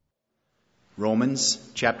Romans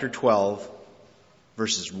chapter 12,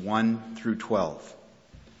 verses 1 through 12.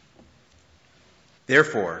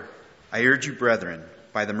 Therefore, I urge you, brethren,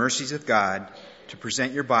 by the mercies of God, to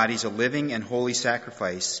present your bodies a living and holy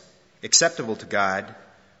sacrifice, acceptable to God,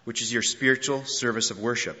 which is your spiritual service of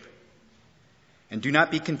worship. And do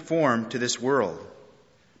not be conformed to this world,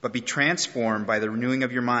 but be transformed by the renewing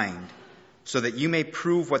of your mind, so that you may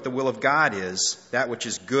prove what the will of God is, that which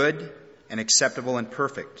is good and acceptable and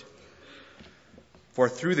perfect. For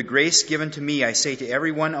through the grace given to me, I say to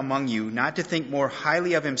everyone among you not to think more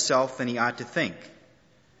highly of himself than he ought to think,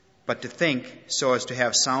 but to think so as to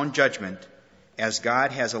have sound judgment, as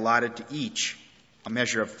God has allotted to each a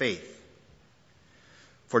measure of faith.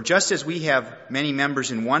 For just as we have many members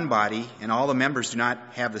in one body, and all the members do not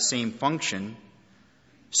have the same function,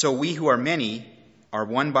 so we who are many are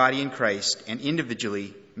one body in Christ, and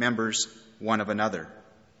individually members one of another.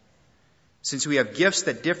 Since we have gifts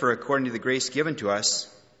that differ according to the grace given to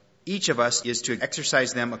us, each of us is to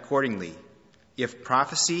exercise them accordingly. If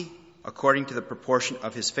prophecy, according to the proportion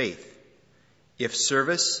of his faith. If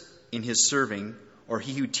service, in his serving, or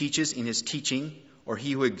he who teaches in his teaching, or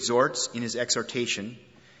he who exhorts in his exhortation,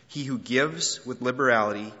 he who gives with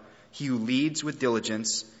liberality, he who leads with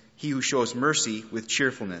diligence, he who shows mercy with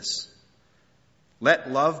cheerfulness.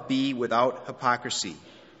 Let love be without hypocrisy.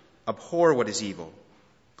 Abhor what is evil.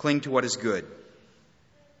 Cling to what is good.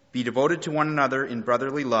 Be devoted to one another in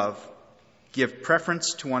brotherly love. Give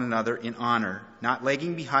preference to one another in honor, not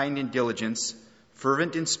lagging behind in diligence,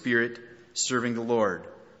 fervent in spirit, serving the Lord,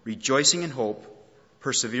 rejoicing in hope,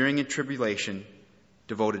 persevering in tribulation,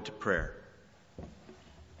 devoted to prayer.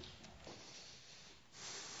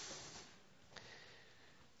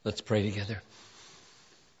 Let's pray together.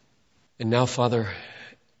 And now, Father,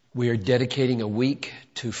 we are dedicating a week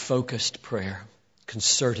to focused prayer,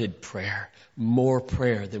 concerted prayer, more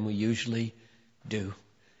prayer than we usually do.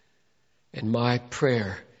 And my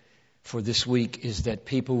prayer for this week is that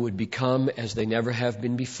people would become, as they never have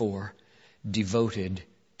been before, devoted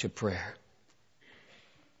to prayer.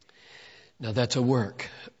 Now that's a work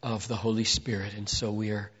of the Holy Spirit, and so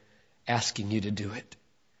we are asking you to do it.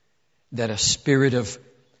 That a spirit of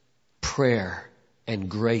prayer and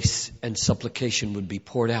grace and supplication would be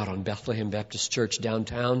poured out on Bethlehem Baptist Church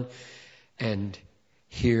downtown and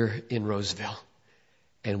here in Roseville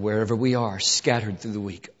and wherever we are scattered through the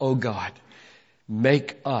week. Oh God,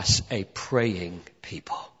 make us a praying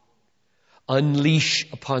people.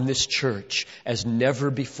 Unleash upon this church as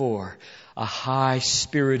never before a high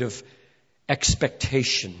spirit of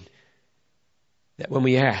expectation that when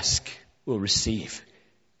we ask, we'll receive.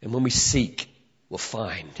 And when we seek, we'll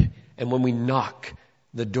find. And when we knock,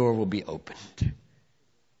 the door will be opened.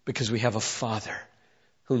 Because we have a Father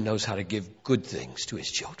who knows how to give good things to His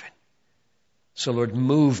children. So Lord,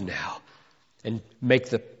 move now and make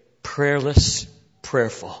the prayerless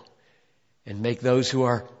prayerful. And make those who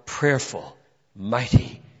are prayerful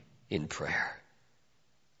mighty in prayer.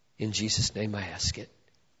 In Jesus' name I ask it.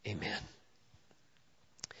 Amen.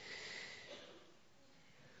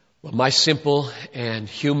 Well, my simple and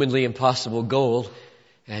humanly impossible goal,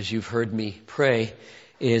 as you've heard me pray,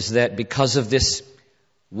 is that because of this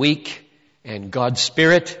week and God's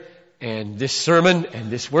Spirit and this sermon and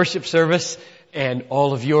this worship service and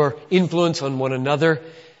all of your influence on one another,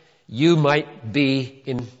 you might be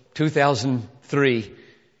in 2003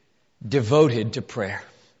 devoted to prayer.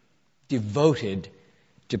 Devoted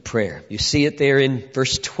to prayer. You see it there in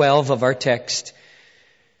verse 12 of our text.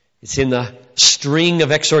 It's in the string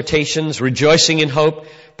of exhortations, rejoicing in hope,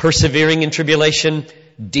 persevering in tribulation,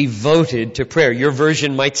 devoted to prayer. Your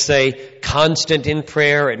version might say constant in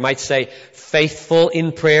prayer. It might say faithful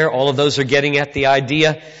in prayer. All of those are getting at the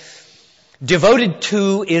idea. Devoted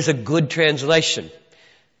to is a good translation.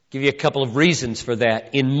 I'll give you a couple of reasons for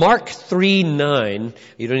that. In Mark 3:9,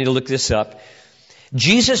 you don't need to look this up,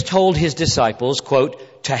 Jesus told His disciples,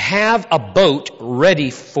 quote, to have a boat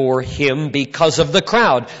ready for Him because of the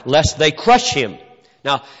crowd, lest they crush Him.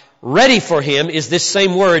 Now, ready for Him is this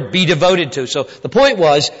same word, be devoted to. So the point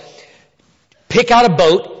was, pick out a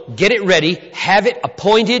boat, get it ready, have it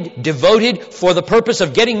appointed, devoted for the purpose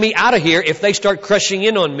of getting me out of here if they start crushing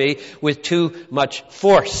in on me with too much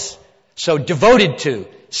force. So devoted to,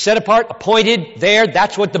 set apart, appointed, there,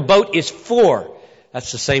 that's what the boat is for.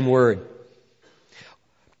 That's the same word.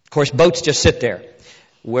 Of course, boats just sit there.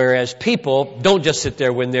 Whereas people don't just sit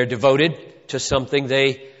there when they're devoted to something.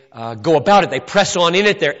 They go about it. They press on in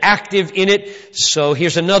it. They're active in it. So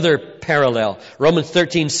here's another parallel. Romans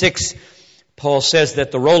 13:6, Paul says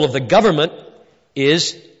that the role of the government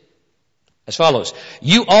is as follows.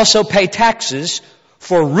 You also pay taxes,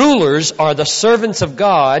 for rulers are the servants of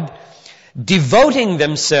God, devoting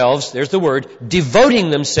themselves, there's the word, devoting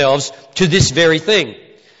themselves to this very thing.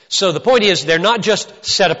 So the point is, they're not just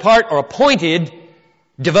set apart or appointed,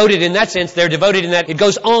 devoted in that sense, they're devoted in that it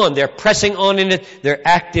goes on. They're pressing on in it. They're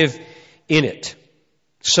active in it.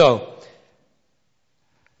 So,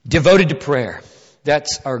 devoted to prayer.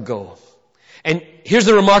 That's our goal. And here's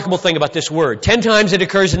the remarkable thing about this word. 10 times it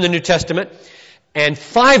occurs in the New Testament, and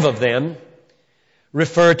 5 of them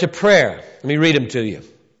refer to prayer. Let me read them to you.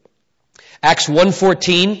 Acts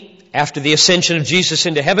 1:14. After the ascension of Jesus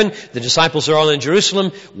into heaven, the disciples are all in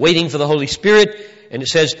Jerusalem, waiting for the Holy Spirit. And it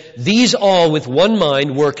says, these all with one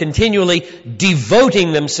mind were continually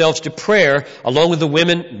devoting themselves to prayer, along with the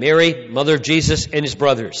women, Mary, mother of Jesus, and his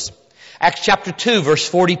brothers. Acts chapter 2, verse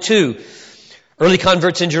 42. Early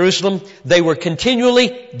converts in Jerusalem, they were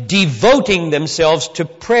continually devoting themselves to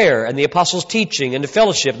prayer and the apostles' teaching and to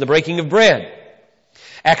fellowship and the breaking of bread.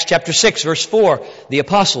 Acts chapter 6, verse 4. The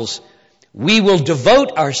apostles, we will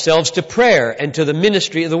devote ourselves to prayer and to the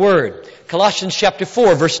ministry of the word. Colossians chapter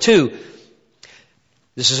 4, verse 2.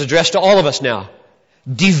 This is addressed to all of us now.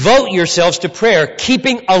 Devote yourselves to prayer,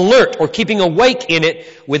 keeping alert or keeping awake in it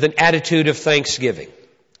with an attitude of thanksgiving.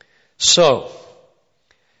 So,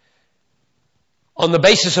 on the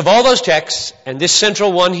basis of all those texts, and this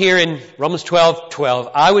central one here in Romans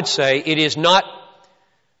 12:12, I would say it is not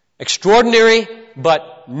extraordinary,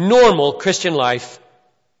 but normal Christian life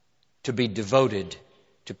to be devoted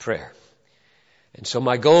to prayer. And so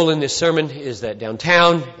my goal in this sermon is that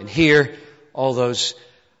downtown and here, all those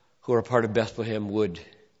who are a part of Bethlehem would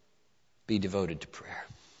be devoted to prayer.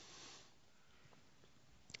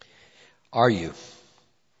 Are you?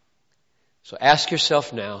 So ask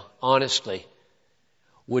yourself now, honestly,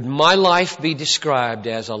 would my life be described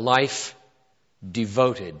as a life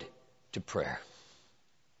devoted to prayer?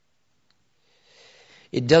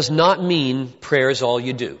 It does not mean prayer is all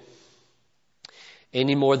you do.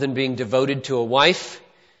 Any more than being devoted to a wife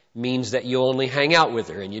means that you only hang out with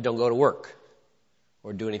her and you don't go to work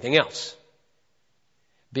or do anything else.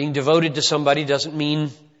 Being devoted to somebody doesn't mean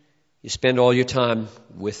you spend all your time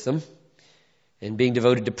with them. And being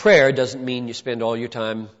devoted to prayer doesn't mean you spend all your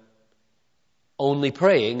time only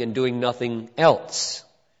praying and doing nothing else.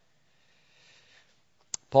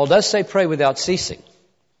 Paul does say pray without ceasing.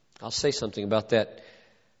 I'll say something about that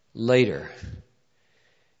later.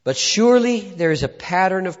 But surely there is a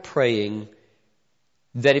pattern of praying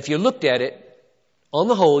that if you looked at it, on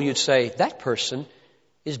the whole, you'd say, that person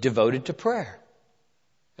is devoted to prayer.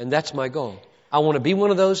 And that's my goal. I want to be one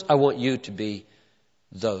of those. I want you to be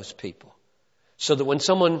those people. So that when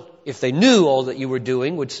someone, if they knew all that you were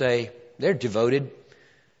doing, would say, they're devoted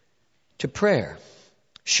to prayer.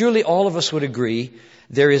 Surely all of us would agree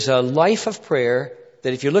there is a life of prayer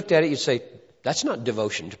that if you looked at it, you'd say, that's not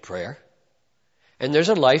devotion to prayer. And there's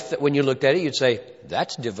a life that when you looked at it, you'd say,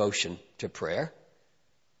 that's devotion to prayer.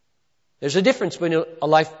 There's a difference between a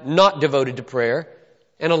life not devoted to prayer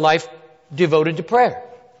and a life devoted to prayer.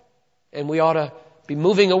 And we ought to be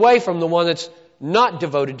moving away from the one that's not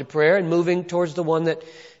devoted to prayer and moving towards the one that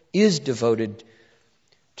is devoted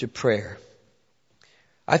to prayer.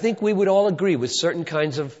 I think we would all agree with certain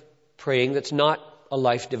kinds of praying that's not a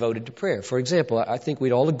life devoted to prayer. For example, I think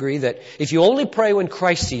we'd all agree that if you only pray when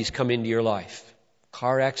crises come into your life,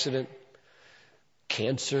 car accident,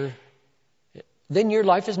 cancer, then your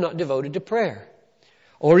life is not devoted to prayer.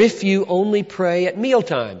 Or if you only pray at meal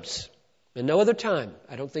times and no other time,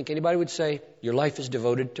 I don't think anybody would say your life is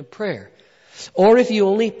devoted to prayer. Or if you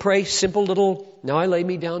only pray simple little, now I lay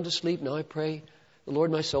me down to sleep, now I pray the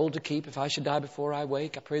Lord my soul to keep. If I should die before I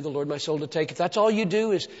wake, I pray the Lord my soul to take. If that's all you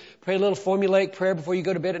do is pray a little formulaic prayer before you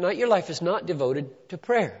go to bed at night, your life is not devoted to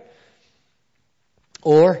prayer.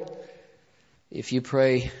 Or if you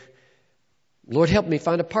pray, Lord, help me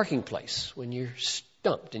find a parking place when you're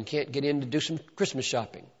stumped and can't get in to do some Christmas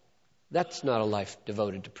shopping. That's not a life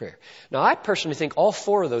devoted to prayer. Now, I personally think all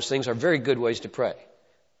 4 of those things are very good ways to pray.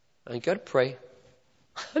 I got to pray.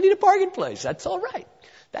 I need a parking place. That's all right.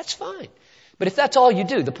 That's fine. But if that's all you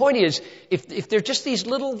do, the point is, if they're just these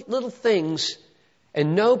little things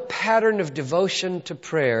and no pattern of devotion to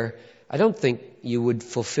prayer, I don't think you would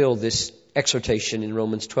fulfill this exhortation in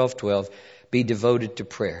Romans 12:12. Be devoted to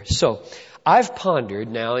prayer. So, I've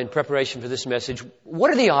pondered now in preparation for this message,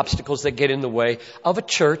 what are the obstacles that get in the way of a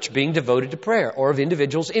church being devoted to prayer or of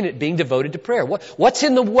individuals in it being devoted to prayer? What's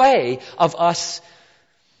in the way of us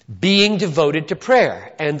being devoted to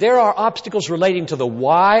prayer? And there are obstacles relating to the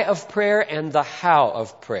why of prayer and the how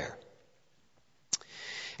of prayer.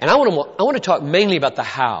 And I want to talk mainly about the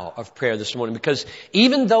how of prayer this morning, because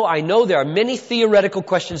even though I know there are many theoretical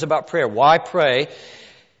questions about prayer, why pray,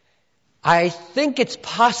 I think it's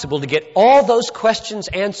possible to get all those questions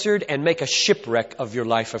answered and make a shipwreck of your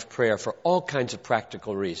life of prayer for all kinds of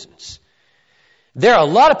practical reasons. There are a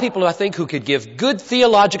lot of people, I think, who could give good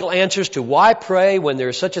theological answers to why pray when there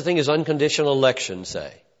is such a thing as unconditional election,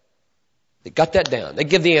 say. They got that down. They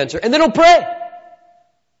give the answer, and they don't pray.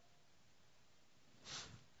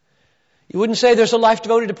 You wouldn't say there's a life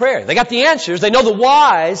devoted to prayer. They got the answers, they know the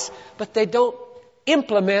whys, but they don't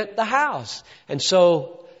implement the hows. And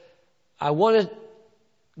so I want to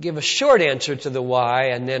give a short answer to the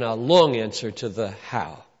why and then a long answer to the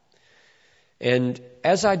how. And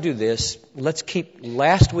as I do this, let's keep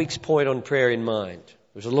last week's point on prayer in mind.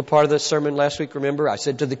 There was a little part of the sermon last week, remember? I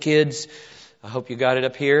said to the kids, I hope you got it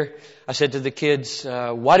up here. I said to the kids,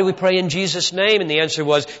 why do we pray in Jesus' name? And the answer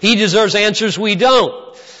was, He deserves answers we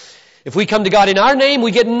don't. If we come to God in our name, we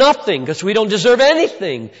get nothing because we don't deserve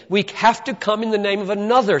anything. We have to come in the name of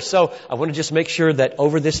another. So I want to just make sure that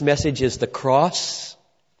over this message is the cross.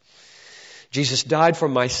 Jesus died for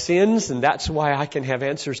my sins, and that's why I can have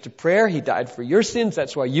answers to prayer. He died for your sins.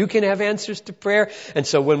 That's why you can have answers to prayer. And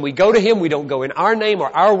so when we go to Him, we don't go in our name or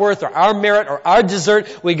our worth or our merit or our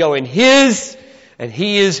desert. We go in His, and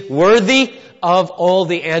He is worthy of all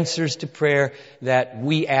the answers to prayer that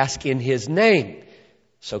we ask in His name.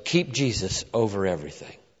 So keep Jesus over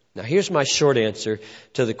everything. Now here's my short answer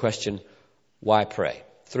to the question, why pray?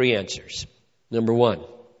 3 answers. Number 1,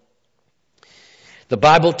 the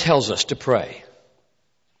Bible tells us to pray.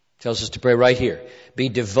 It tells us to pray right here. Be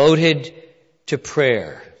devoted to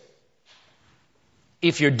prayer.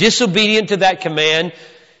 If you're disobedient to that command,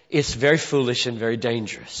 it's very foolish and very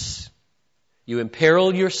dangerous. You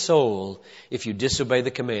imperil your soul if you disobey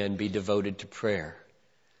the command, be devoted to prayer.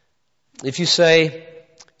 If you say,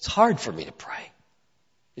 it's hard for me to pray.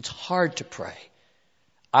 It's hard to pray.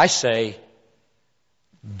 I say,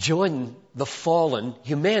 join the Fallen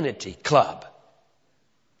Humanity Club.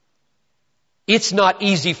 It's not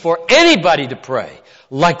easy for anybody to pray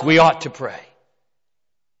like we ought to pray.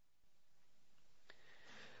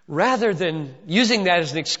 Rather than using that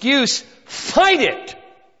as an excuse, fight it.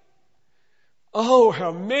 Oh,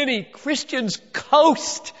 how many Christians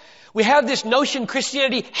coast. We have this notion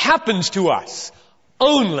Christianity happens to us.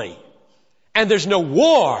 Only. And there's no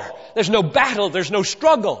war. There's no battle. There's no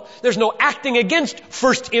struggle. There's no acting against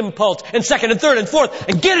first impulse and second and third and fourth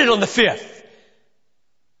and get it on the 5th.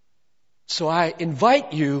 So I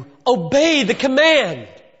invite you, obey the command.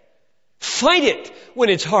 Fight it when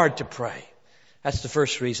it's hard to pray. That's the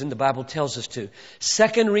first reason the Bible tells us to.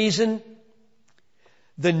 Second reason,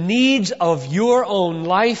 the needs of your own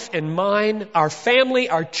life and mine, our family,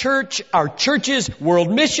 our church, our churches, world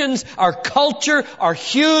missions, our culture are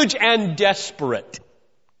huge and desperate.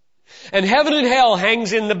 And heaven and hell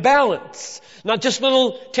hangs in the balance, not just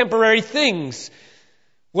little temporary things.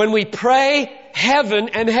 When we pray, heaven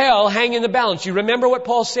and hell hang in the balance. You remember what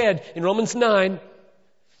Paul said in Romans 9?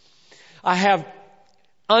 I have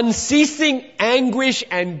unceasing anguish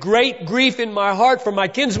and great grief in my heart for my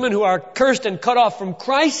kinsmen who are cursed and cut off from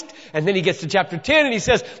Christ. And then he gets to chapter 10 and he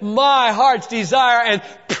says, my heart's desire and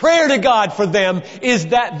prayer to God for them is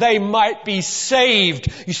that they might be saved.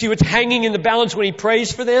 You see what's hanging in the balance when he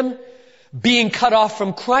prays for them? Being cut off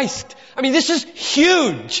from Christ. I mean, this is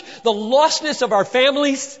huge. The lostness of our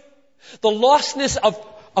families, the lostness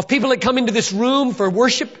of people that come into this room for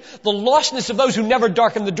worship, the lostness of those who never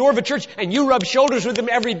darken the door of a church, and you rub shoulders with them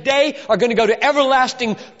every day, are going to go to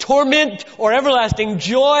everlasting torment or everlasting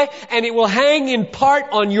joy, and it will hang in part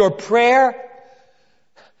on your prayer.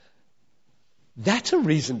 That's a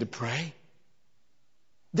reason to pray.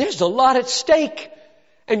 There's a lot at stake.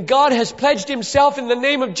 And God has pledged Himself in the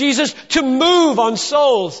name of Jesus to move on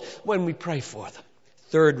souls when we pray for them.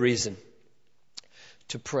 Third reason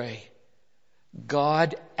to pray.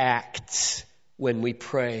 God acts when we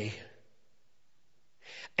pray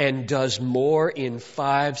and does more in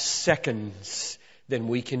 5 seconds than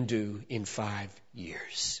we can do in 5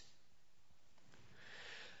 years.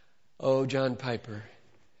 Oh, John Piper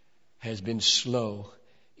has been slow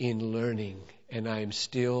in learning, and I am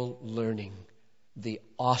still learning the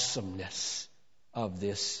awesomeness of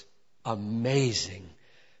this amazing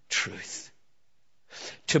truth.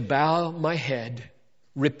 To bow my head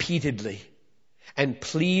repeatedly and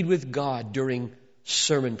plead with God during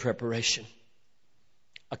sermon preparation,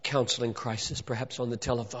 a counseling crisis, perhaps on the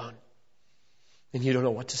telephone, and you don't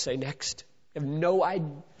know what to say next. You have no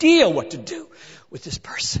idea what to do with this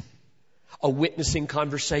person. A witnessing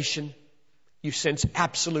conversation, you sense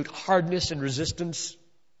absolute hardness and resistance.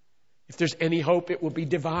 If there's any hope, it will be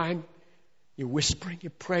divine. You're whispering, you're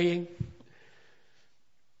praying.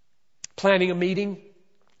 Planning a meeting,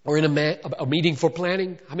 Or in a meeting for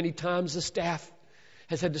planning, how many times the staff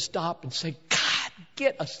has had to stop and say, God,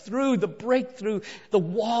 get us through the breakthrough, the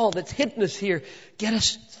wall that's hitting us here. Get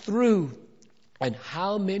us through. And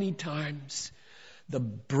how many times the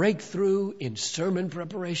breakthrough in sermon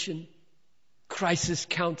preparation, crisis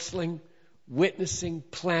counseling, witnessing,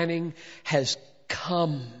 planning has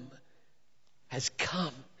come.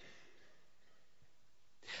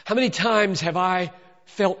 How many times have I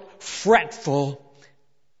felt fretful?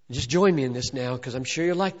 Just join me in this now, because I'm sure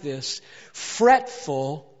you're like this.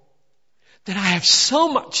 Fretful that I have so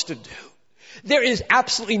much to do. There is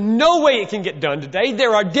absolutely no way it can get done today.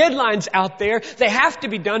 There are deadlines out there. They have to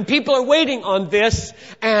be done. People are waiting on this.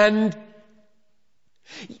 And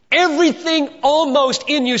everything almost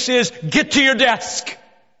in you says, get to your desk.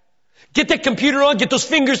 Get that computer on. Get those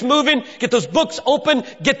fingers moving. Get those books open.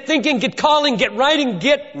 Get thinking. Get calling. Get writing.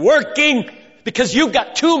 Get working. Because you've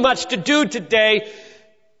got too much to do today.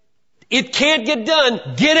 It can't get done.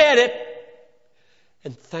 Get at it.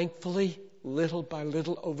 And thankfully, little by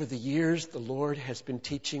little over the years, the Lord has been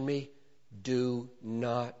teaching me, do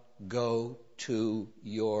not go to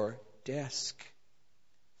your desk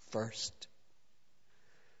first.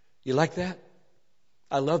 You like that?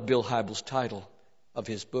 I love Bill Hybels' title of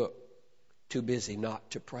his book, Too Busy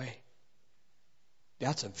Not to Pray.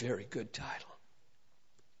 That's a very good title.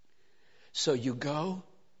 So you go,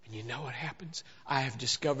 and you know what happens. I have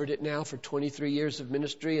discovered it now for 23 years of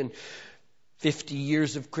ministry and 50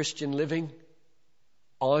 years of Christian living.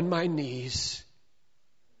 On my knees,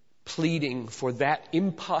 pleading for that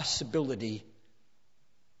impossibility,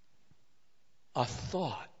 a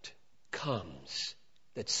thought comes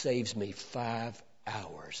that saves me 5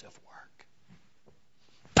 hours of work.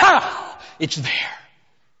 Pow! It's there.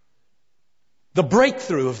 The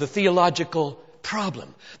breakthrough of the theological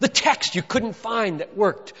problem. The text you couldn't find that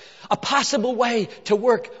worked. A possible way to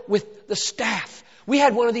work with the staff. We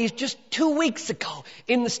had one of these just 2 weeks ago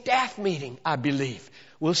in the staff meeting, I believe.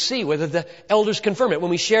 We'll see whether the elders confirm it.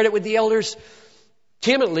 When we shared it with the elders,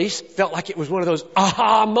 Tim at least felt like it was one of those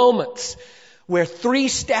aha moments where 3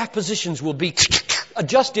 staff positions will be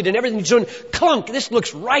adjusted and everything's doing clunk. This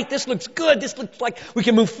looks right. This looks good. This looks like we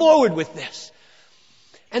can move forward with this.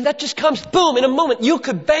 And that just comes, boom, in a moment. You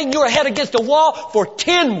could bang your head against a wall for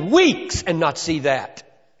 10 weeks and not see that.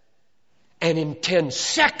 And in 10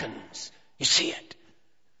 seconds, you see it.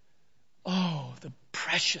 Oh, the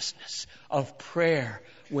preciousness of prayer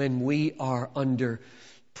when we are under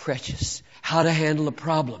precious. How to handle a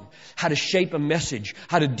problem, how to shape a message,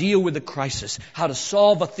 how to deal with a crisis, how to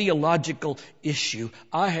solve a theological issue.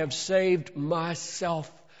 I have saved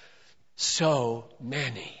myself so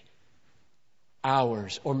many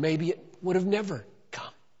hours, or maybe it would have never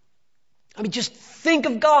come. I mean, just think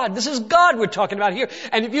of God. This is God we're talking about here.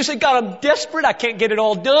 And if you say, God, I'm desperate, I can't get it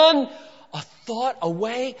all done, a thought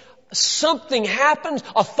away, something happens,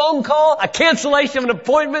 a phone call, a cancellation of an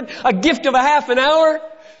appointment, a gift of a half an hour.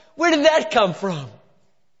 Where did that come from?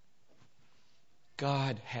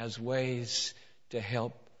 God has ways to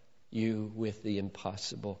help you with the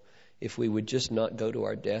impossible if we would just not go to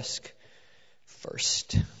our desk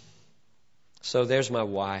first. So there's my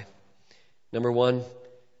why. Number 1,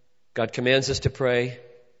 God commands us to pray.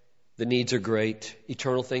 The needs are great.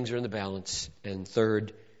 Eternal things are in the balance. And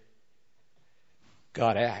 3rd,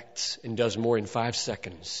 God acts and does more in 5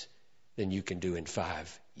 seconds than you can do in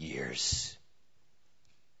 5 years.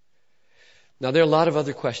 Now, there are a lot of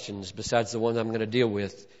other questions besides the one I'm going to deal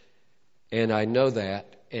with, and I know that.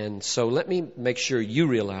 And so let me make sure you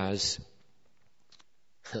realize,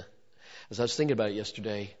 as I was thinking about it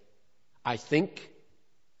yesterday, I think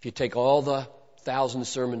if you take all the 1,000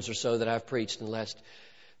 sermons or so that I've preached in the last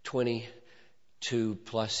 22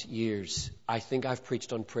 plus years, I think I've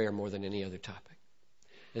preached on prayer more than any other topic.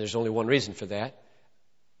 And there's only one reason for that.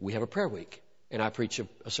 We have a prayer week. And I preach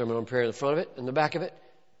a sermon on prayer in the front of it and the back of it.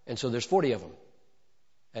 And so there's 40 of them,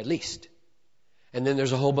 at least. And then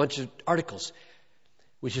there's a whole bunch of articles,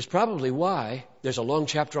 which is probably why there's a long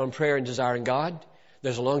chapter on prayer and desiring God.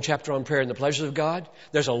 There's a long chapter on prayer and the pleasures of God.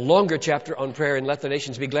 There's a longer chapter on prayer and let the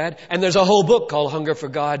nations be glad. And there's a whole book called Hunger for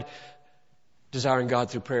God, Desiring God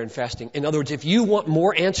Through Prayer and Fasting. In other words, if you want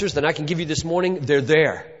more answers than I can give you this morning, they're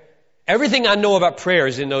there. Everything I know about prayer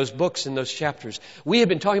is in those books and those chapters. We have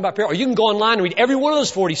been talking about prayer, or you can go online and read every one of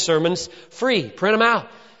those 40 sermons free. Print them out.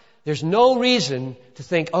 There's no reason to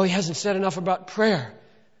think, oh, he hasn't said enough about prayer.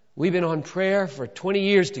 We've been on prayer for 20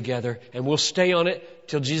 years together, and we'll stay on it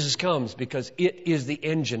till Jesus comes, because it is the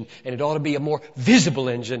engine, and it ought to be a more visible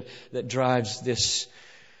engine that drives this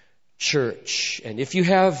church. And if you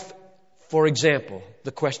have, for example,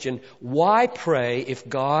 the question, why pray if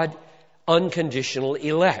God unconditional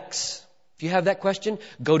elects? If you have that question,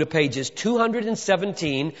 go to pages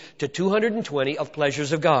 217 to 220 of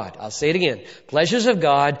Pleasures of God. I'll say it again. Pleasures of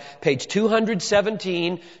God, page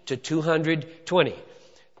 217 to 220.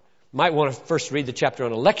 Might want to first read the chapter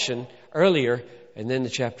on election earlier and then the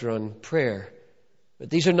chapter on prayer. But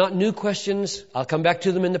these are not new questions. I'll come back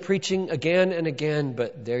to them in the preaching again and again,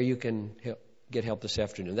 but there you can get help this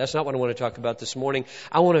afternoon. That's not what I want to talk about this morning.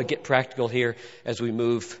 I want to get practical here as we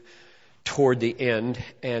move toward the end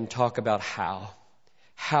and talk about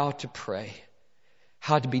how to pray,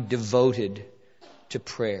 how to be devoted to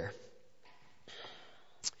prayer.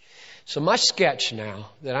 So my sketch now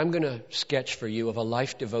that I'm going to sketch for you of a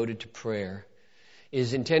life devoted to prayer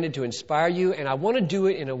is intended to inspire you, and I want to do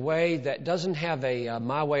it in a way that doesn't have a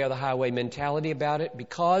my way or the highway mentality about it,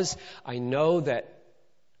 because I know that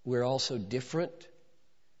we're all so different.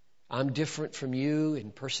 I'm different from you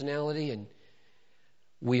in personality, and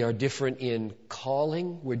we are different in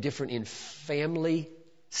calling. We're different in family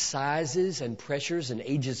sizes and pressures and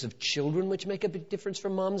ages of children, which make a big difference for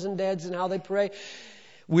moms and dads and how they pray.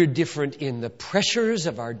 We're different in the pressures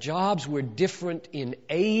of our jobs. We're different in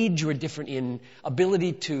age. We're different in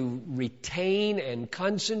ability to retain and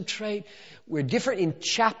concentrate. We're different in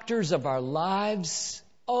chapters of our lives.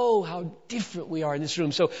 Oh, how different we are in this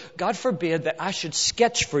room. So God forbid that I should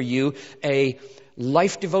sketch for you a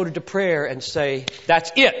life devoted to prayer and say,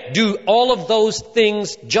 that's it. Do all of those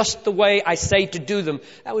things just the way I say to do them.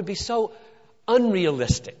 That would be so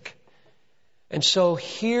unrealistic. And so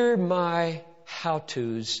hear my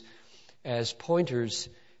how-tos as pointers.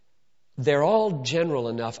 They're all general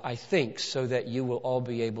enough, I think, so that you will all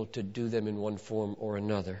be able to do them in one form or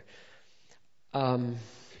another.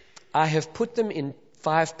 I have put them in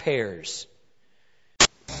 5 pairs.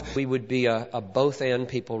 We would be a both-and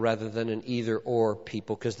people rather than an either-or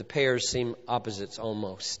people, because the pairs seem opposites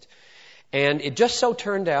almost. And it just so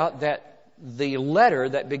turned out that the letter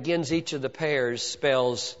that begins each of the pairs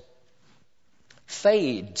spells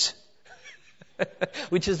fades,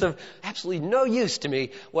 which is of absolutely no use to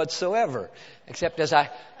me whatsoever, except as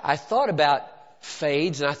I thought about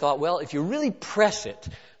fades, and I thought, well, if you really press it,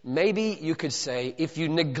 maybe you could say, if you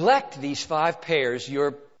neglect these 5 pairs,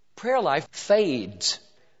 your prayer life fades.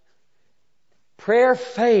 Prayer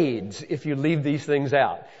fades if you leave these things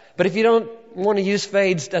out. But if you don't want to use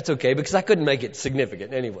fades, that's okay, because I couldn't make it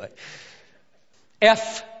significant anyway.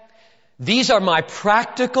 F, these are my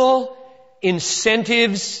practical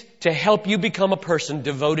incentives to help you become a person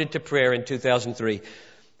devoted to prayer in 2003.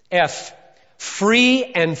 F, free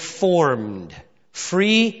and formed.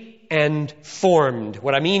 Free and formed.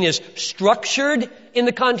 What I mean is structured in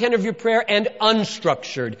the content of your prayer and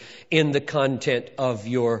unstructured in the content of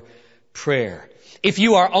your prayer. If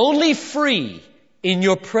you are only free in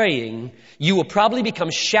your praying, you will probably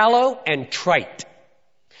become shallow and trite.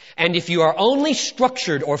 And if you are only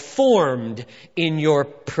structured or formed in your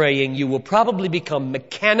praying, you will probably become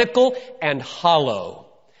mechanical and hollow.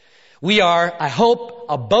 We are, I hope,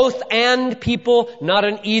 a both-and people, not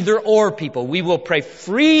an either-or people. We will pray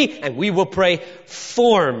free and we will pray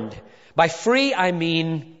formed. By free, I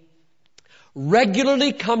mean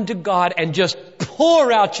regularly come to God and just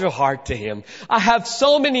pour out your heart to Him. I have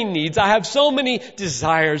so many needs. I have so many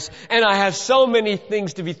desires. And I have so many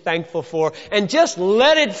things to be thankful for. And just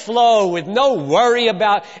let it flow with no worry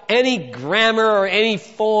about any grammar or any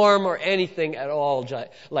form or anything at all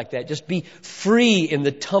like that. Just be free in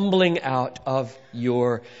the tumbling out of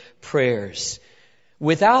your prayers.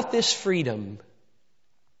 Without this freedom,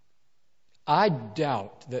 I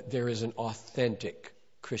doubt that there is an authentic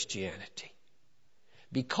Christianity.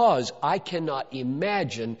 Because I cannot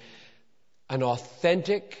imagine an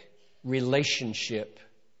authentic relationship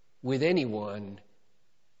with anyone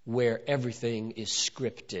where everything is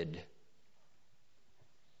scripted.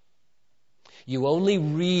 You only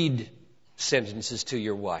read sentences to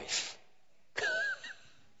your wife.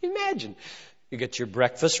 Imagine. You get your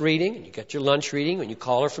breakfast reading, and you get your lunch reading. When you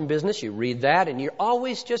call her from business, you read that, and you're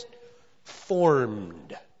always just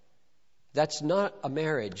formed. That's not a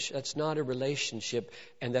marriage. That's not a relationship.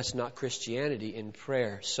 And that's not Christianity in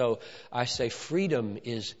prayer. So I say freedom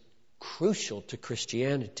is crucial to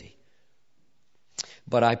Christianity.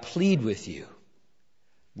 But I plead with you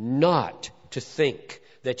not to think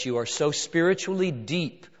that you are so spiritually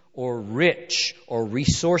deep or rich or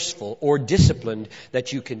resourceful or disciplined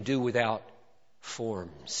that you can do without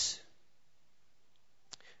forms.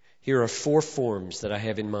 Here are 4 forms that I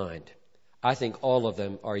have in mind. I think all of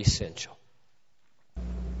them are essential.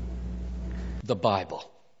 The Bible.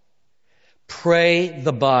 Pray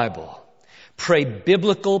the Bible. Pray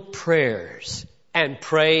biblical prayers and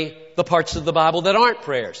pray the the parts of the Bible that aren't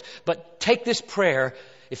prayers. But take this prayer.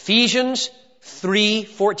 Ephesians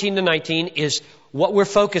 3:14-19 is what we're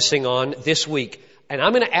focusing on this week. And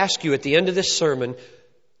I'm going to ask you at the end of this sermon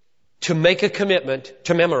to make a commitment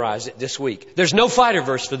to memorize it this week. There's no fighter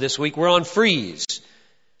verse for this week. We're on freeze.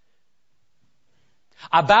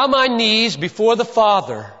 I bow my knees before the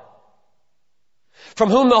Father, from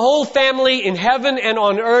whom the whole family in heaven and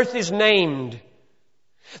on earth is named,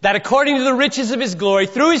 that according to the riches of His glory,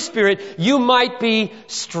 through His Spirit, you might be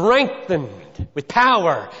strengthened with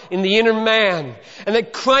power in the inner man, and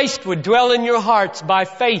that Christ would dwell in your hearts by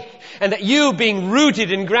faith, and that you, being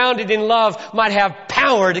rooted and grounded in love, might have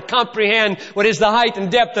power to comprehend what is the height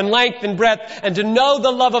and depth and length and breadth, and to know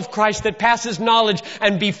the love of Christ that passes knowledge,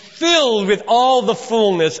 and be filled with all the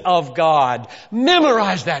fullness of God.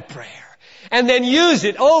 Memorize that prayer. And then use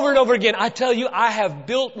it over and over again. I tell you, I have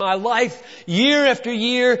built my life year after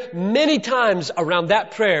year many times around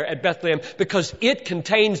that prayer at Bethlehem because it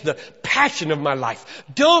contains the passion of my life.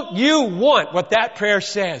 Don't you want what that prayer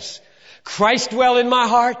says? Christ dwell in my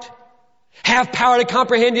heart. Have power to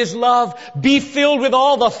comprehend His love. Be filled with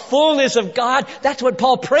all the fullness of God. That's what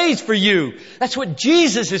Paul prays for you. That's what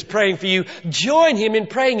Jesus is praying for you. Join him in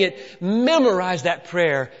praying it. Memorize that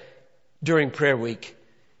prayer during prayer week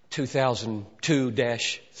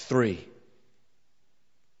 2002-3.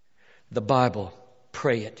 The Bible,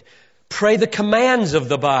 pray it. Pray the commands of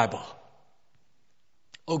the Bible.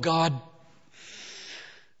 Oh God,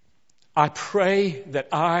 I pray that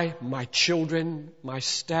I, my children, my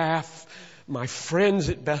staff, my friends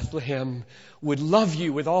at Bethlehem would love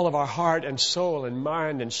you with all of our heart and soul and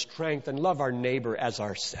mind and strength, and love our neighbor as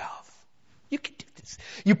ourselves. You can do this.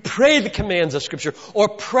 You pray the commands of Scripture, or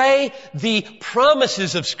pray the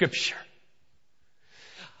promises of Scripture.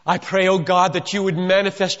 I pray, oh God, that you would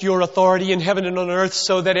manifest your authority in heaven and on earth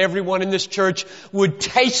so that everyone in this church would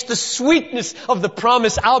taste the sweetness of the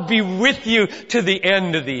promise, I'll be with you to the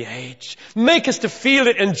end of the age. Make us to feel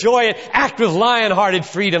it, enjoy it, act with lion-hearted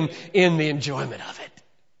freedom in the enjoyment of it.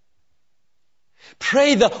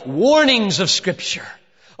 Pray the warnings of Scripture.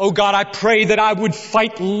 Oh God, I pray that I would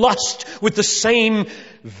fight lust with the same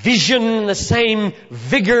vision, the same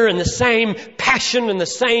vigor, and the same passion, and the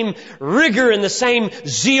same rigor, and the same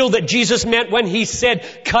zeal that Jesus meant when He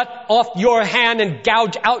said, cut off your hand and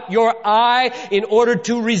gouge out your eye in order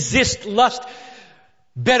to resist lust.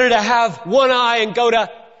 Better to have one eye and go to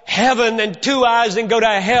heaven than two eyes and go to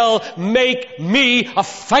hell. Make me a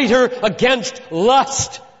fighter against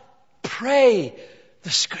lust. Pray the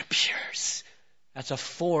Scriptures. That's a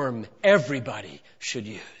form everybody should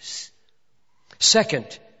use.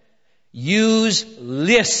 Second, use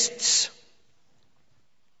lists.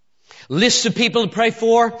 Lists of people to pray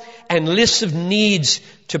for and lists of needs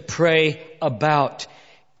to pray about.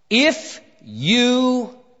 If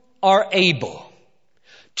you are able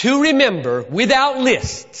to remember without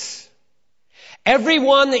lists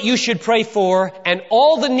everyone that you should pray for and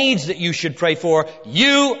all the needs that you should pray for,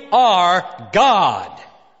 you are God.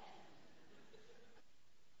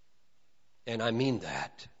 And I mean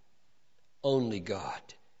that. Only God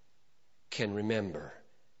can remember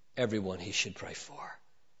everyone He should pray for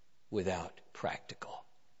without practical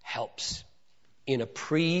helps. In a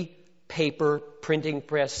pre-paper printing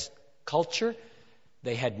press culture,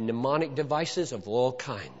 they had mnemonic devices of all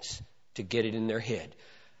kinds to get it in their head.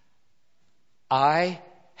 I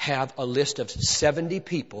have a list of 70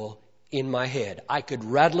 people in my head. I could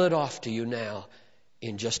rattle it off to you now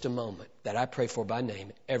in just a moment that I pray for by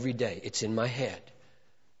name every day. It's in my head.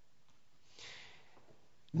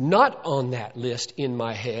 Not on that list in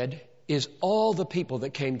my head is all the people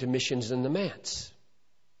that came to Missions in the Manse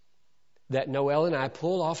that Noel and I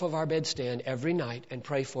pull off of our bedstand every night and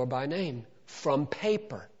pray for by name from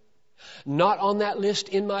paper. Not on that list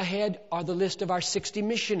in my head are the list of our 60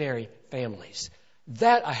 missionary families.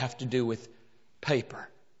 That I have to do with paper.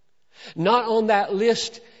 Not on that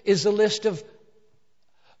list is the list of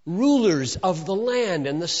rulers of the land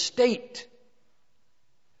and the state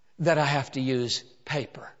that I have to use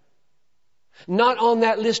paper. Not on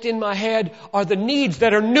that list in my head are the needs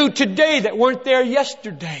that are new today that weren't there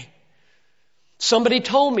yesterday. Somebody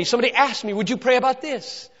told me, somebody asked me, would you pray about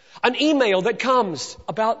this? An email that comes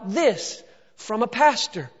about this from a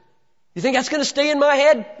pastor. You think that's going to stay in my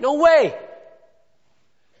head? No way.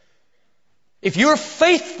 If you're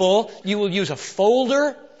faithful, you will use a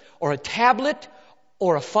folder or a tablet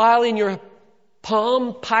or a file in your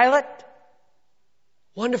Palm Pilot.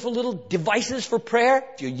 Wonderful little devices for prayer.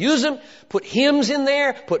 If you use them, put hymns in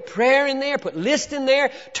there, put prayer in there, put list in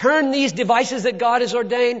there. Turn these devices that God has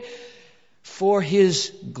ordained for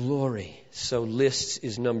His glory. So lists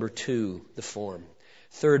is number 2, the form.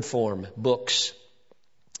 Third form, books.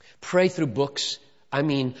 Pray through books. I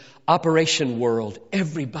mean, Operation World.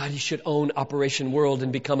 Everybody should own Operation World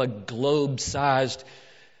and become a globe-sized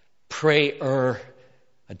prayer,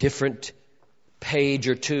 a different page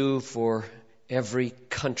or two for every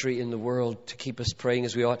country in the world to keep us praying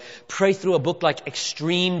as we ought. Pray through a book like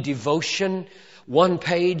Extreme Devotion, one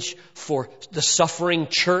page for the suffering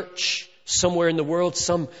church somewhere in the world,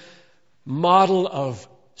 some model of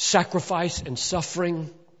sacrifice and suffering.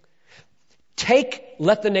 Take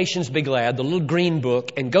Let the Nations Be Glad, the little green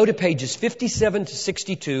book, and go to pages 57 to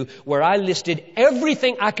 62, where I listed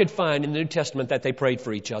everything I could find in the New Testament that they prayed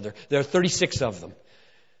for each other. There are 36 of them.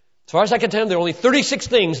 As far as I can tell, there are only 36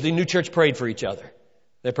 things the new church prayed for each other.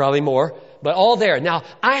 There are probably more, but all there. Now,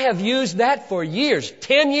 I have used that for years.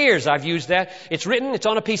 10 years I've used that. It's written, it's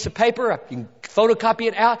on a piece of paper. You can photocopy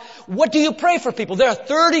it out. What do you pray for people? There are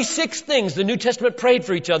 36 things the New Testament prayed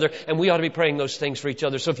for each other, and we ought to be praying those things for each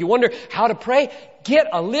other. So if you wonder how to pray, get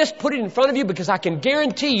a list, put it in front of you, because I can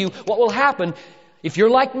guarantee you what will happen if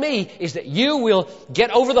you're like me is that you will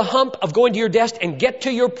get over the hump of going to your desk and get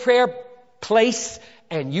to your prayer place,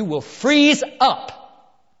 and you will freeze up.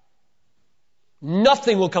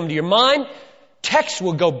 Nothing will come to your mind. Text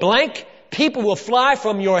will go blank. People will fly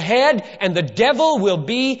from your head, and the devil will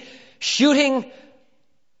be shooting,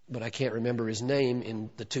 but I can't remember his name, in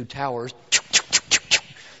the two towers,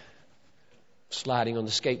 sliding on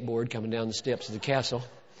the skateboard coming down the steps of the castle.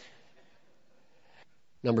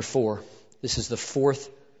 Number 4. This is the fourth.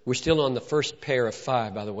 We're still on the first pair of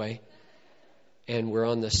 5, by the way. And we're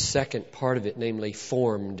on the second part of it, namely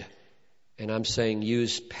formed. And I'm saying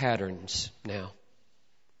use patterns now.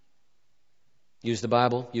 Use the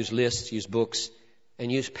Bible, use lists, use books,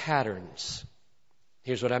 and use patterns.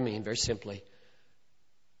 Here's what I mean, very simply.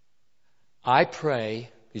 I pray,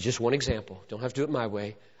 it's just one example, don't have to do it my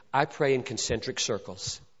way. I pray in concentric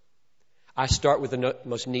circles. I start with the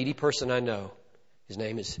most needy person I know. His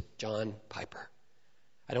name is John Piper.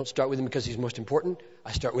 I don't start with him because he's most important.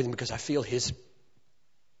 I start with him because I feel his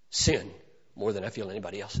sin more than I feel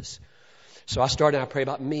anybody else's. So I start and I pray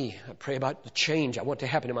about me. I pray about the change I want to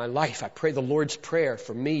happen in my life. I pray the Lord's Prayer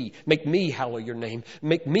for me. Make me hallow your name.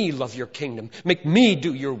 Make me love your kingdom. Make me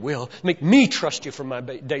do your will. Make me trust you for my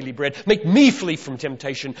daily bread. Make me flee from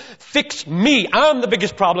temptation. Fix me. I'm the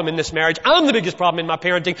biggest problem in this marriage. I'm the biggest problem in my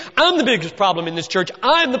parenting. I'm the biggest problem in this church.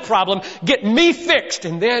 I'm the problem. Get me fixed.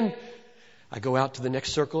 And then I go out to the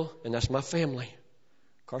next circle, and that's my family.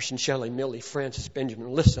 Carson, Shelley, Millie, Francis, Benjamin,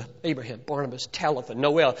 Alyssa, Abraham, Barnabas, Talitha,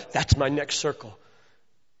 Noel. That's my next circle.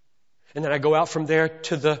 And then I go out from there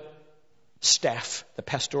to the staff, the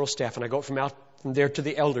pastoral staff. And I go from there to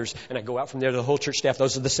the elders. And I go out from there to the whole church staff.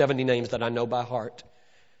 Those are the 70 names that I know by heart.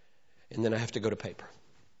 And then I have to go to paper.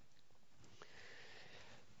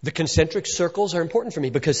 The concentric circles are important for me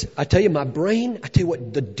because I tell you, my brain, I tell you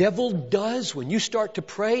what the devil does when you start to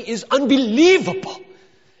pray is unbelievable.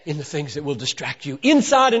 In the things that will distract you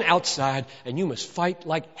inside and outside, and you must fight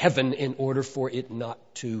like heaven in order for it not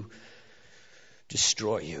to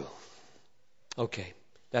destroy you. Okay,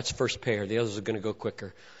 that's first pair. The others are going to go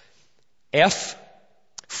quicker. F,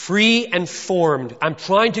 free and formed. I'm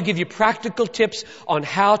trying to give you practical tips on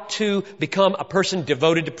how to become a person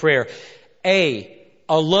devoted to prayer. A,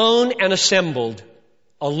 alone and assembled.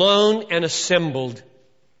 Alone and assembled.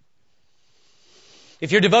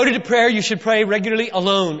 If you're devoted to prayer, you should pray regularly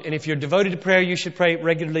alone. And if you're devoted to prayer, you should pray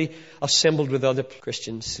regularly assembled with other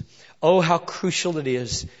Christians. Oh, how crucial it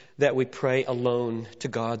is that we pray alone to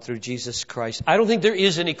God through Jesus Christ. I don't think there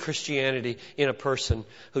is any Christianity in a person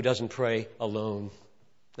who doesn't pray alone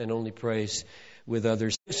and only prays with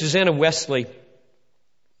others. Susanna Wesley,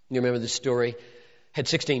 you remember the story, had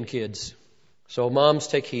 16 kids. So moms,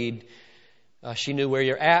 take heed. She knew where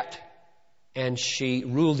you're at. And she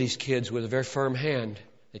ruled these kids with a very firm hand.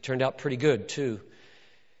 They turned out pretty good, too.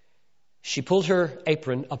 She pulled her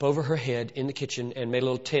apron up over her head in the kitchen and made a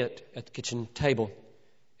little tent at the kitchen table.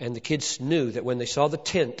 And the kids knew that when they saw the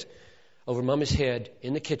tent over Mama's head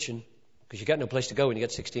in the kitchen, because you got no place to go when you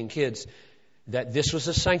got 16 kids, that this was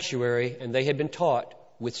a sanctuary, and they had been taught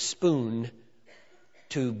with spoon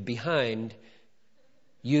to behind,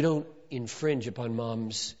 you don't infringe upon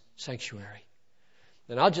Mom's sanctuary.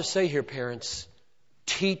 And I'll just say here, parents,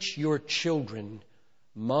 teach your children,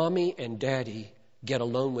 Mommy and Daddy get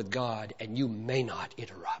alone with God, and you may not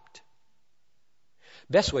interrupt.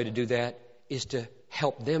 Best way to do that is to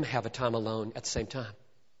help them have a time alone at the same time.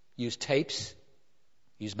 Use tapes,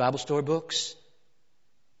 use Bible story books,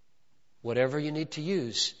 whatever you need to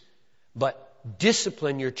use. But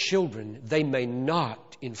discipline your children. They may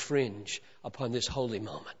not infringe upon this holy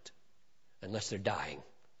moment unless they're dying.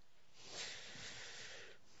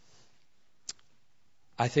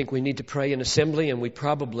 I think we need to pray in assembly, and we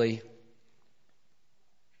probably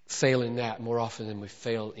fail in that more often than we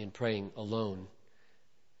fail in praying alone.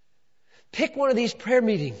 Pick one of these prayer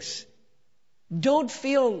meetings. Don't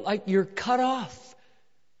feel like you're cut off.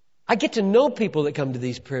 I get to know people that come to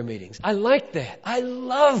these prayer meetings. I like that. I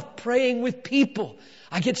love praying with people.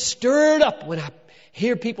 I get stirred up when I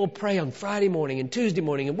hear people pray on Friday morning and Tuesday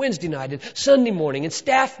morning and Wednesday night and Sunday morning and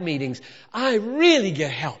staff meetings. I really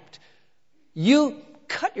get helped. You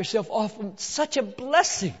cut yourself off from such a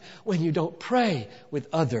blessing when you don't pray with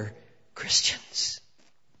other Christians.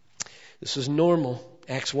 This is normal.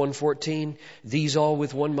 Acts 1:14, these all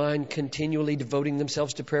with one mind continually devoting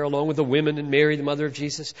themselves to prayer along with the women and Mary, the mother of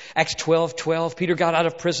Jesus. Acts 12:12, Peter got out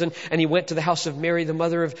of prison and he went to the house of Mary, the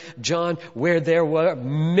mother of John, where there were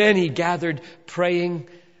many gathered praying.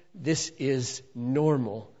 This is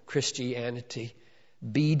normal Christianity.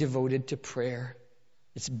 Be devoted to prayer.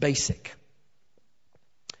 It's basic.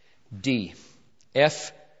 D,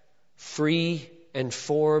 F, free and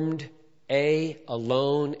formed. A,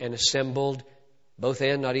 alone and assembled. Both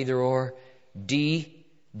and, not either or. D,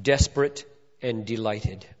 desperate and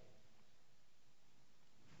delighted.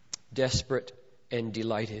 Desperate and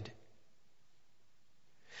delighted.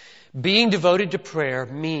 Being devoted to prayer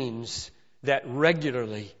means that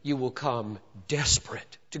regularly you will come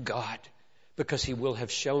desperate to God because He will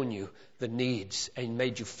have shown you the needs and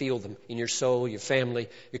made you feel them in your soul, your family,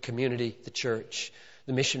 your community, the church,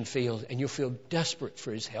 the mission field, and you'll feel desperate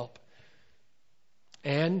for His help.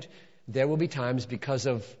 And there will be times because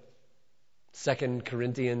of 2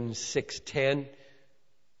 Corinthians 6:10,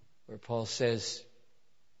 where Paul says,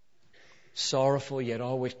 sorrowful yet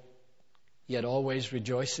always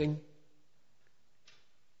rejoicing.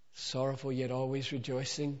 Sorrowful yet always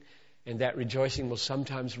rejoicing. And that rejoicing will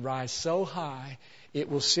sometimes rise so high, it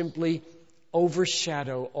will simply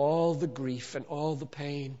overshadow all the grief and all the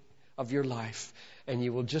pain of your life. And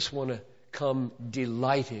you will just want to come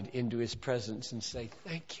delighted into His presence and say,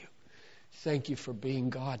 thank you. Thank you for being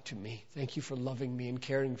God to me. Thank you for loving me and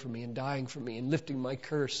caring for me and dying for me and lifting my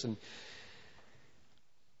curse. And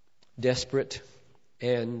desperate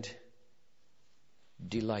and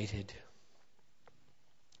delighted.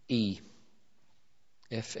 E,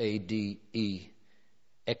 F-A-D-E,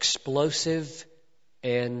 explosive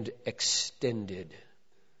and extended.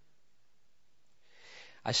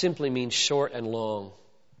 I simply mean short and long,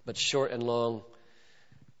 but short and long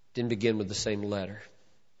didn't begin with the same letter.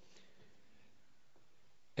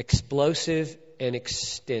 Explosive and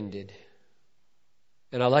extended.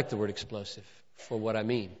 And I like the word explosive for what I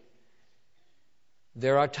mean.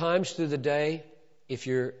 There are times through the day, if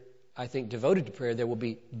you're, I think, devoted to prayer, there will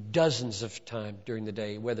be dozens of times during the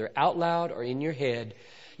day, whether out loud or in your head,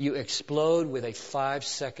 you explode with a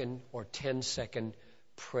 5-second or 10-second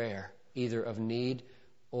prayer, either of need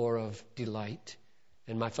or of delight.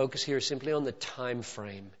 And my focus here is simply on the time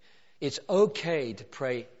frame. It's okay to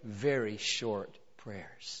pray very short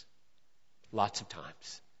prayers, lots of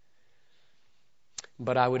times.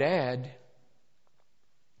 But I would add,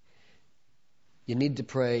 you need to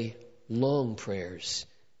pray long prayers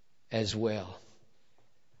as well.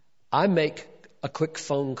 I make a quick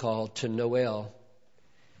phone call to Noel,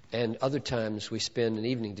 and other times we spend an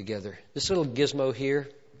evening together. This little gizmo here,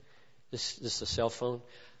 this is a cell phone.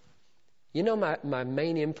 You know, my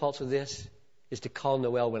main impulse with this is to call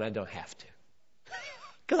Noel when I don't have to.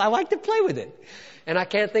 Because I like to play with it. And I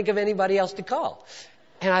can't think of anybody else to call.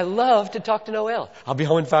 And I love to talk to Noel. I'll be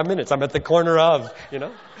home in 5 minutes. I'm at the corner of,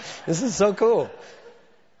 This is so cool.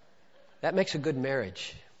 That makes a good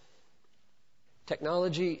marriage.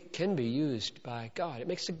 Technology can be used by God. It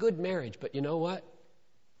makes a good marriage. But you know what?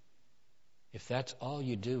 If that's all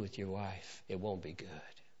you do with your wife, it won't be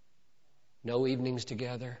good. No evenings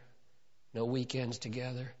together. No weekends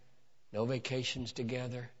together. No vacations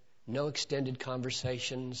together. No extended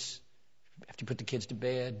conversations after you put the kids to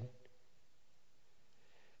bed.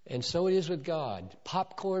 And so it is with God.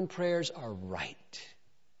 Popcorn prayers are right,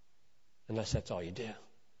 unless that's all you do.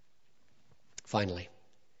 Finally,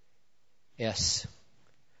 S,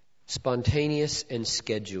 spontaneous and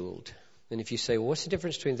scheduled. And if you say, well, what's the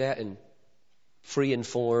difference between that and free and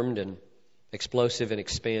formed and explosive and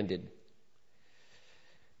expanded?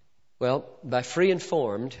 Well, by free and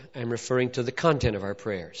formed, I'm referring to the content of our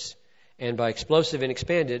prayers. And by explosive and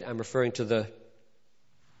expanded, I'm referring to the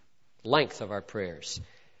length of our prayers.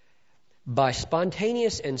 By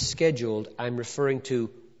spontaneous and scheduled, I'm referring to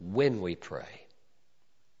when we pray.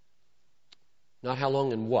 Not how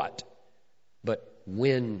long and what, but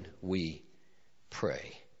when we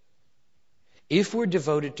pray. If we're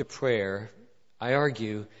devoted to prayer, I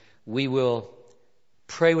argue we will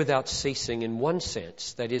pray without ceasing in one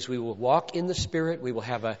sense. That is, we will walk in the Spirit. We will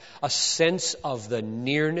have a sense of the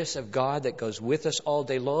nearness of God that goes with us all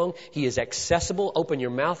day long. He is accessible. Open your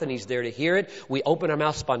mouth and He's there to hear it. We open our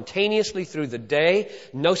mouth spontaneously through the day.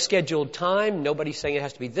 No scheduled time. Nobody's saying it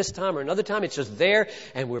has to be this time or another time. It's just there.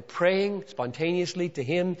 And we're praying spontaneously to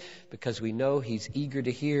Him because we know He's eager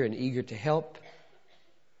to hear and eager to help.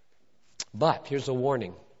 But here's a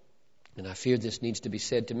warning, and I fear this needs to be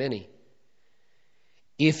said to many.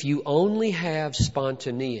 If you only have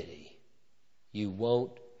spontaneity, you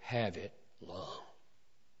won't have it long.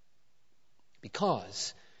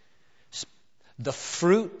 Because the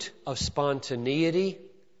fruit of spontaneity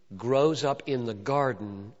grows up in the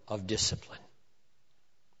garden of discipline.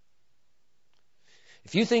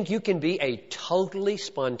 If you think you can be a totally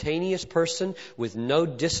spontaneous person with no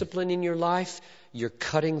discipline in your life, you're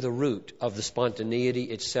cutting the root of the spontaneity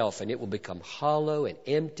itself, and it will become hollow and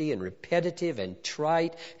empty and repetitive and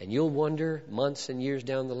trite, and you'll wonder months and years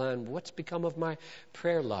down the line, what's become of my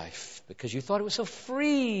prayer life? Because you thought it was so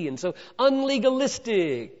free and so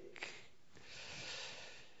unlegalistic.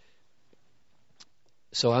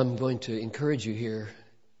 So I'm going to encourage you here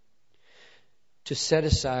to set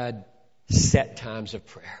aside set times of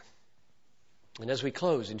prayer. And as we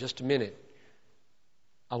close in just a minute,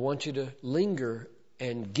 I want you to linger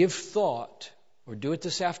and give thought, or do it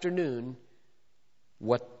this afternoon,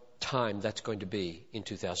 what time that's going to be in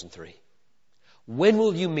 2003. When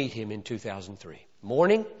will you meet Him in 2003?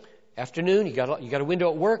 Morning? Afternoon? You got a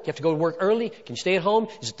window at work? You have to go to work early? Can you stay at home?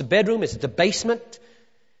 Is it the bedroom? Is it the basement?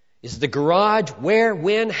 Is it the garage? Where?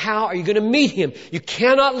 When? How are you going to meet Him? You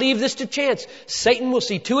cannot leave this to chance. Satan will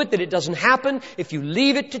see to it that it doesn't happen if you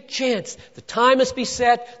leave it to chance. The time must be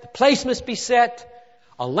set. The place must be set.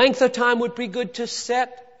 A length of time would be good to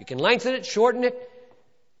set. You can lengthen it, shorten it.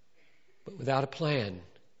 But without a plan,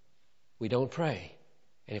 we don't pray.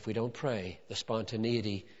 And if we don't pray, the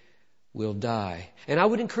spontaneity will die. And I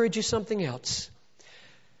would encourage you something else.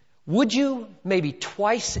 Would you maybe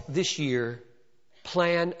twice this year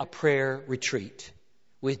plan a prayer retreat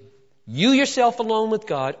with you yourself alone with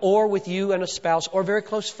God, or with you and a spouse or a very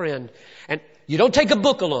close friend? And you don't take a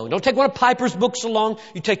book along. Don't take one of Piper's books along.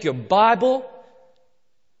 You take your Bible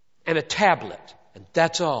and a tablet, and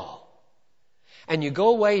that's all. And you go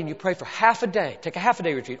away and you pray for half a day. Take a half a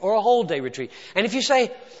day retreat or a whole day retreat. And if you say,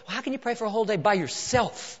 well, how can you pray for a whole day by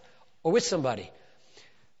yourself or with somebody?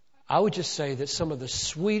 I would just say that some of the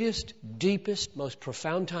sweetest, deepest, most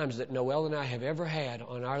profound times that Noel and I have ever had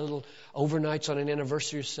on our little overnights on an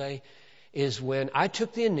anniversary, say, is when I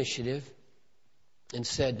took the initiative and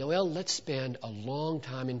said, Noel, let's spend a long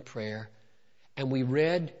time in prayer. And we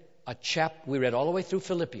read we read all the way through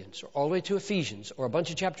Philippians, or all the way to Ephesians, or a bunch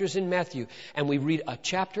of chapters in Matthew, and we read a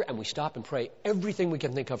chapter and we stop and pray everything we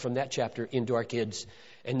can think of from that chapter into our kids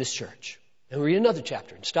and this church. And we read another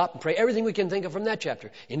chapter and stop and pray everything we can think of from that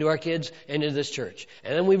chapter into our kids and into this church.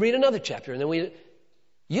 And then we read another chapter, and then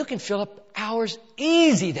you can fill up hours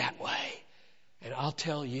easy that way. And I'll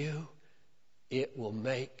tell you, it will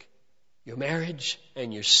make your marriage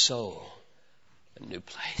and your soul a new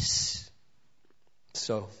place.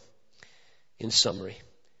 So, in summary,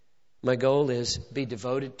 my goal is be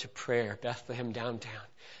devoted to prayer, Bethlehem Downtown.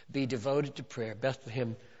 Be devoted to prayer,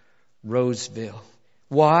 Bethlehem Roseville.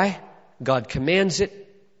 Why? God commands it.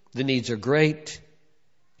 The needs are great.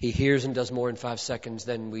 He hears and does more in 5 seconds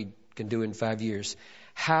than we can do in 5 years.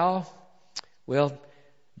 How? Well,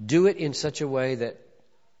 do it in such a way that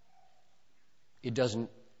it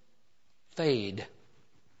doesn't fade.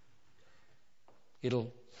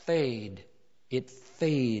 It'll fade. It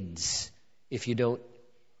fades if you don't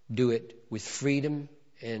do it with freedom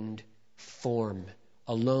and form,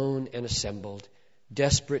 alone and assembled,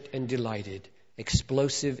 desperate and delighted,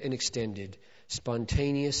 explosive and extended,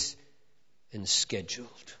 spontaneous and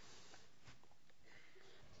scheduled.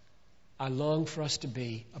 I long for us to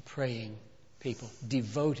be a praying people,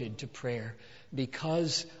 devoted to prayer,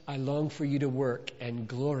 because I long for you to work and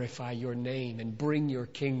glorify your name and bring your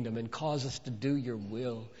kingdom and cause us to do your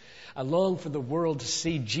will. I long for the world to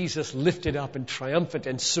see Jesus lifted up and triumphant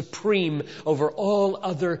and supreme over all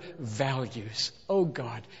other values. Oh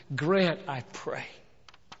God, grant, I pray,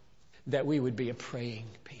 that we would be a praying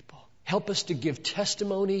people. Help us to give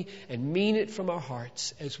testimony and mean it from our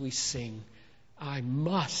hearts as we sing, I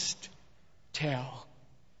must tell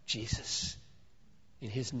Jesus. In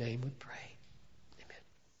His name we pray.